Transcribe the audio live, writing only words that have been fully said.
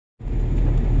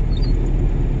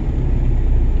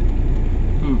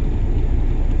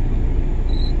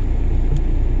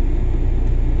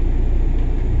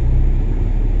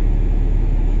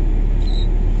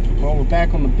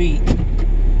beat.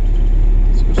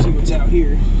 Let's go see what's out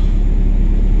here.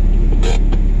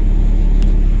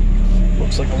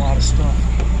 Looks like a lot of stuff.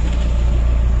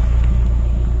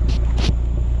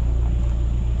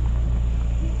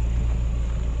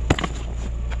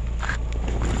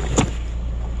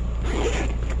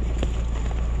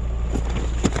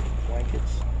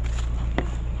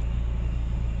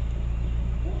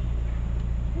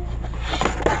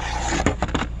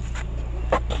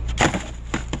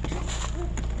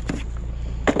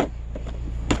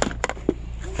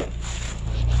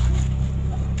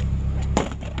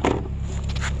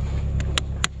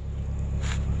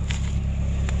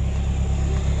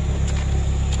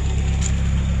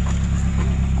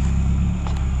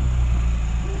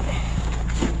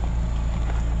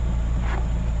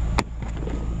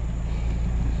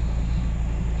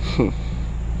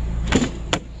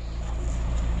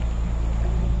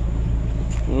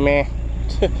 Meh.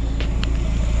 See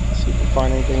if we can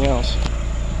find anything else.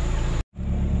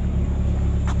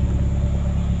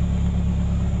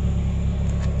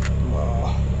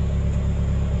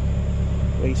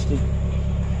 Wasted.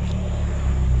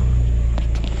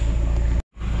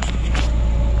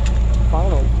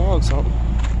 Finally found something.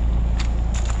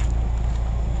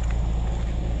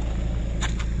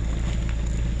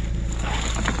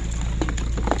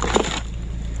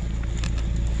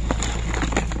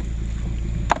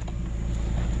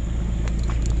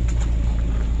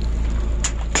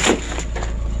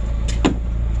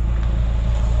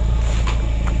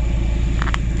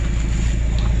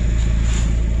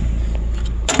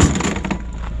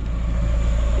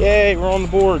 Yay, we're on the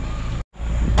board.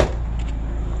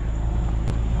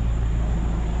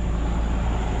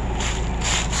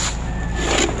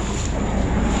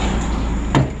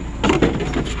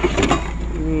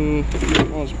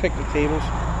 Let's pick the tables.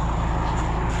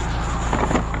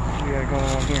 What we got going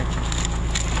on here?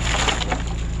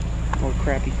 More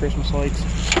crappy Christmas lights.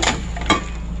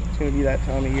 It's gonna be that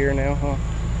time of year now, huh?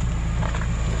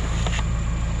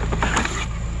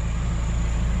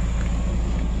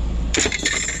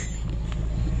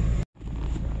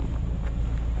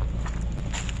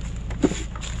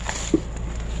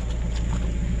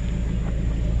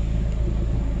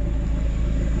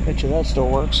 Bet you that still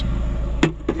works.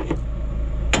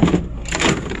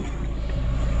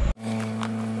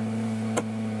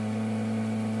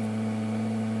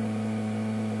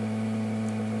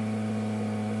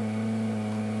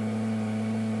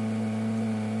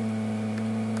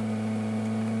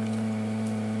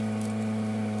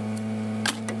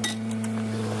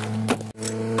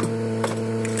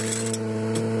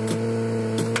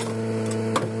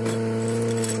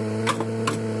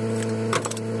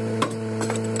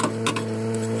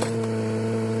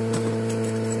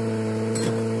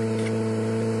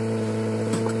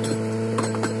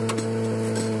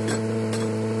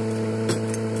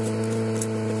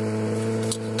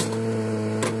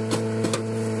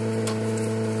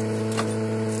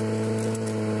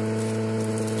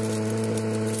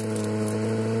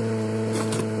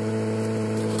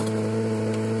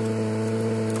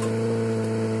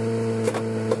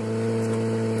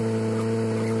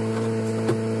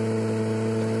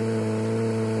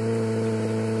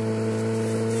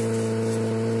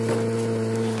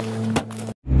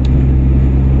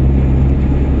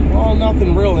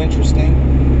 Nothing real interesting.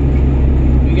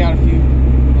 We got a few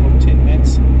little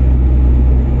tidbits.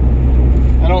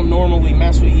 I don't normally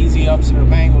mess with easy ups that are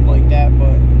mangled like that,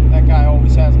 but that guy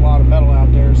always has a lot of metal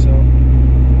out there, so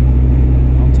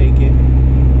I'll take it.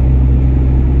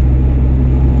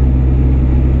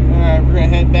 Alright, we're gonna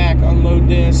head back, unload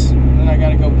this, and then I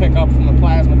gotta go pick up from the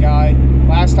plasma guy.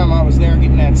 Last time I was there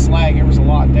getting that slag, there was a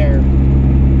lot there.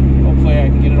 Hopefully I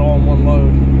can get it all in one load.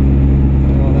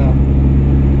 I don't know.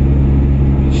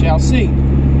 Shall see.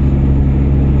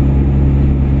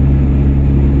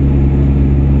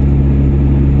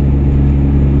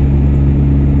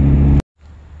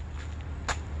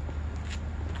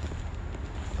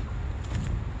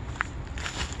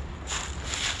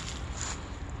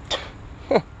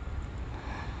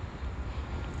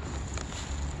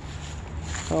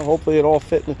 Well, hopefully it all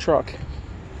fit in the truck.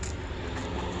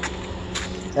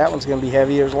 That one's going to be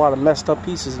heavy. There's a lot of messed up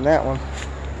pieces in that one.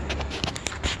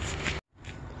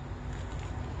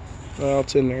 Well,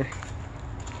 it's in there.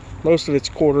 Most of it's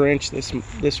 1/4 inch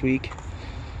this week.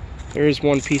 There is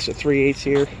one piece of 3/8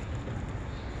 here.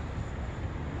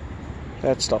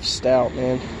 That stuff's stout,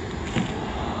 man.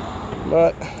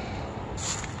 But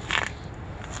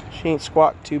she ain't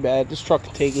squatting too bad. This truck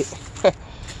can take it.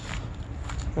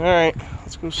 Alright,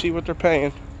 let's go see what they're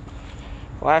paying.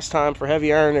 Last time for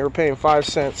heavy iron they were paying 5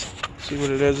 cents. See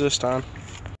what it is this time.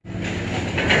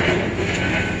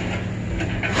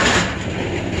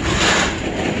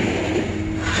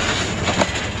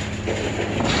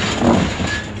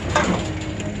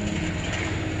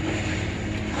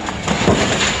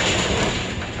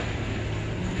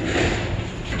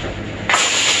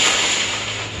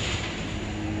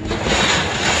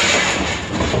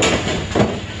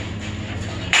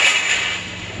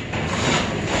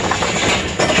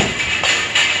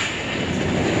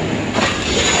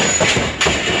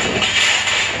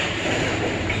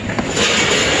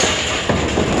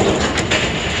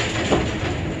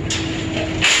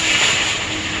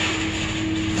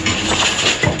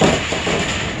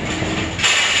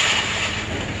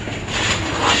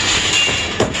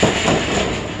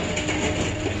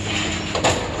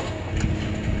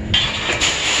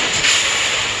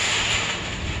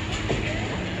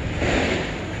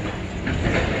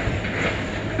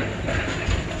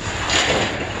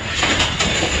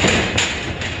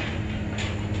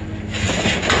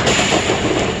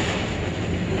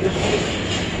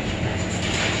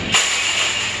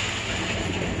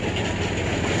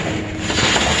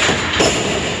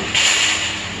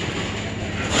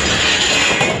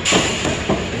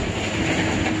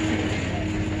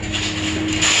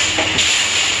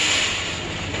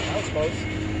 suppose.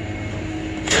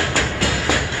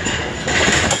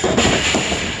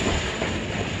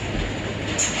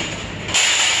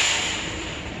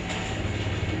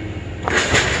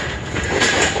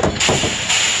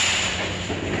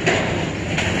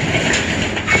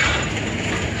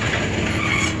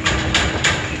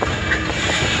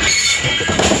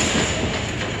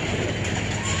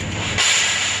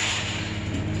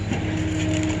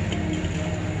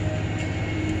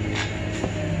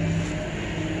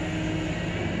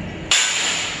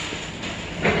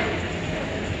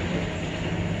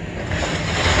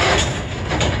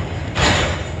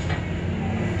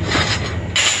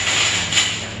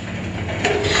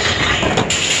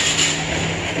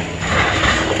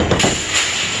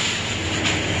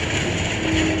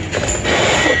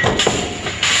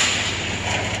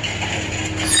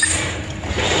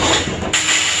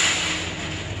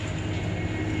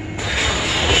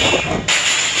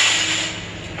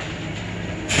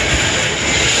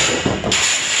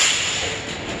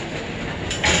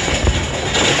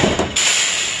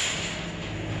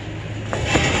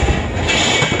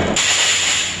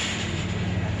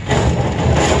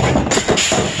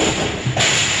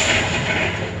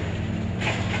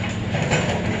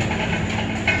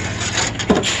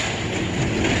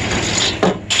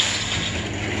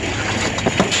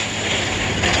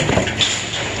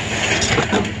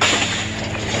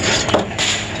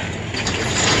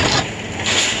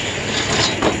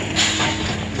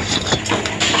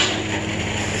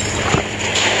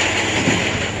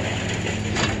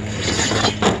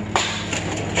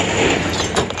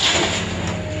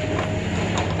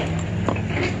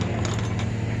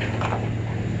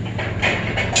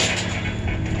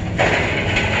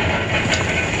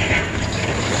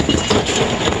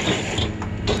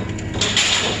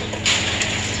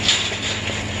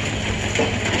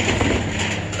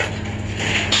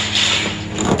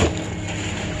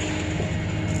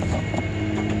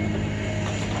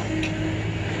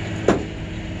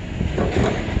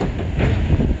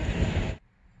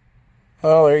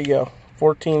 Oh, there you go.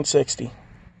 $14.60.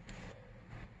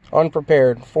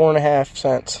 Unprepared, 4.5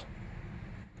 cents.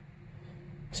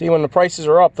 See, when the prices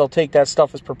are up, they'll take that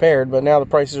stuff as prepared, but now the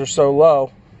prices are so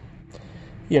low,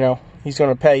 you know, he's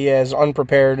going to pay you as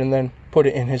unprepared and then put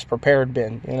it in his prepared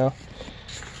bin, you know.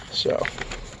 So,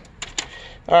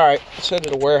 all right, let's head to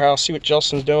the warehouse, see what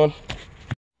Justin's doing.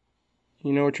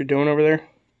 You know what you're doing over there?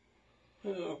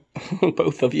 Oh.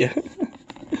 Both of you.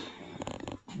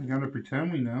 We gotta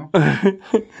pretend we know.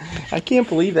 I can't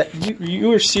believe that you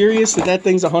were serious that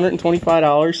thing's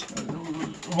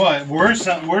 $125. What? We're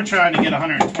trying to get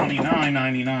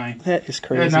 $129.99. That is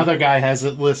crazy. Another guy has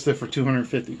it listed for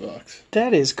 $250.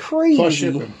 That is crazy. Plus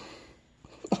shipping.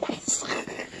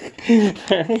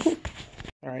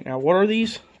 All right, now what are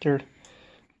these? They're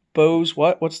Bose.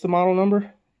 What's the model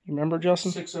number? You remember,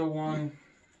 Justin? 601.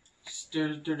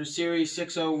 They're the series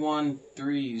 601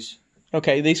 threes.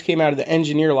 Okay, these came out of the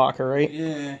Engineer locker, right?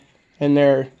 Yeah. And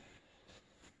they're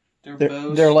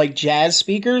Bose. They're like jazz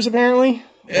speakers, apparently.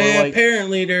 Like,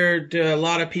 apparently, there are a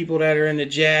lot of people that are into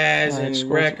jazz and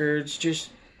records.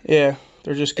 Yeah,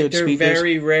 they're just good speakers. They're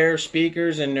very rare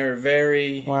speakers, and they're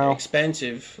very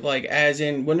expensive. Like, as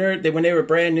in when they were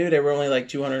brand new, they were only like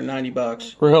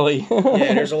 $290. Really?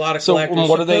 Yeah, there's a lot of collectors.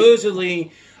 So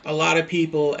supposedly, a lot of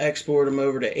people export them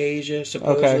over to Asia.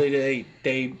 Supposedly,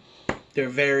 they're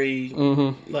very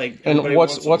like. And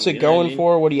what's it going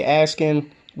for? What are you asking?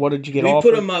 What did you get offered?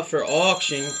 We put them up for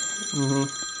auction.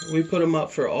 We put them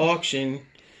up for auction,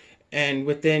 and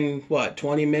within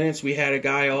 20 minutes, we had a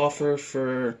guy offer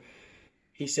for.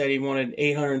 He said he wanted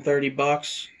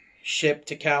 $830 shipped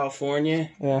to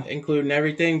California, including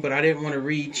everything. But I didn't want to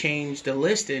re-change the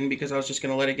listing because I was just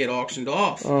going to let it get auctioned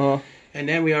off. And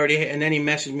then and then he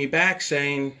messaged me back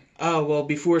saying, "Oh, well,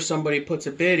 before somebody puts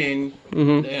a bid in,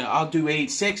 I'll do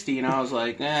 $860." And I was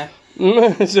like, "Nah."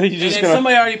 So you just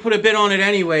somebody already put a bid on it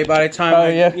anyway. By the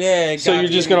time, So you're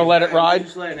just gonna let it ride? I'm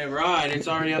just letting it ride. It's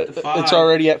already up to $500. It's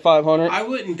already at $500. I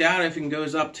wouldn't doubt if it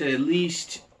goes up to at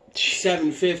least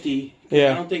 $750.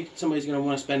 Yeah. I don't think somebody's gonna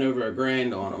want to spend over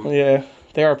 $1,000 on them. Yeah,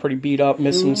 they are pretty beat up,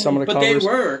 missing some of the covers. But they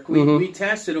work. We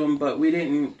tested them, but we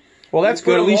didn't. Well, that's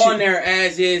good. Put At least them on there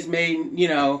as is, made, you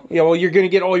know. Yeah, well, you're going to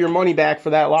get all your money back for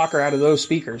that locker out of those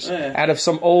speakers. Out of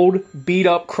some old,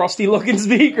 beat-up, crusty-looking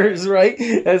speakers, right?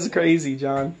 That's crazy,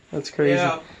 John. That's crazy.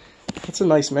 Yeah. That's a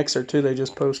nice mixer, too, they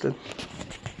just posted.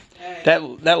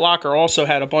 That locker also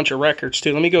had a bunch of records,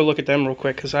 too. Let me go look at them real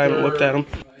quick, because I haven't looked at them.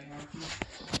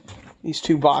 These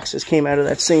two boxes came out of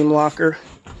that same locker.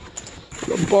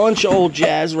 A bunch of old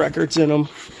jazz records in them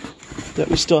that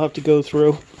we still have to go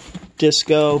through.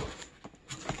 Disco.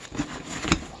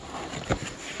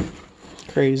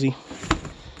 Crazy.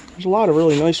 There's a lot of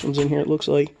really nice ones in here, it looks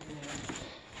like.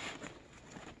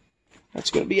 That's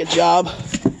going to be a job.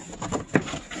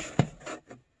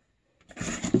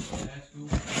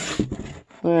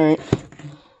 Alright.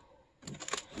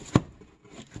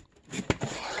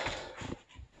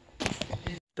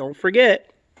 Don't forget,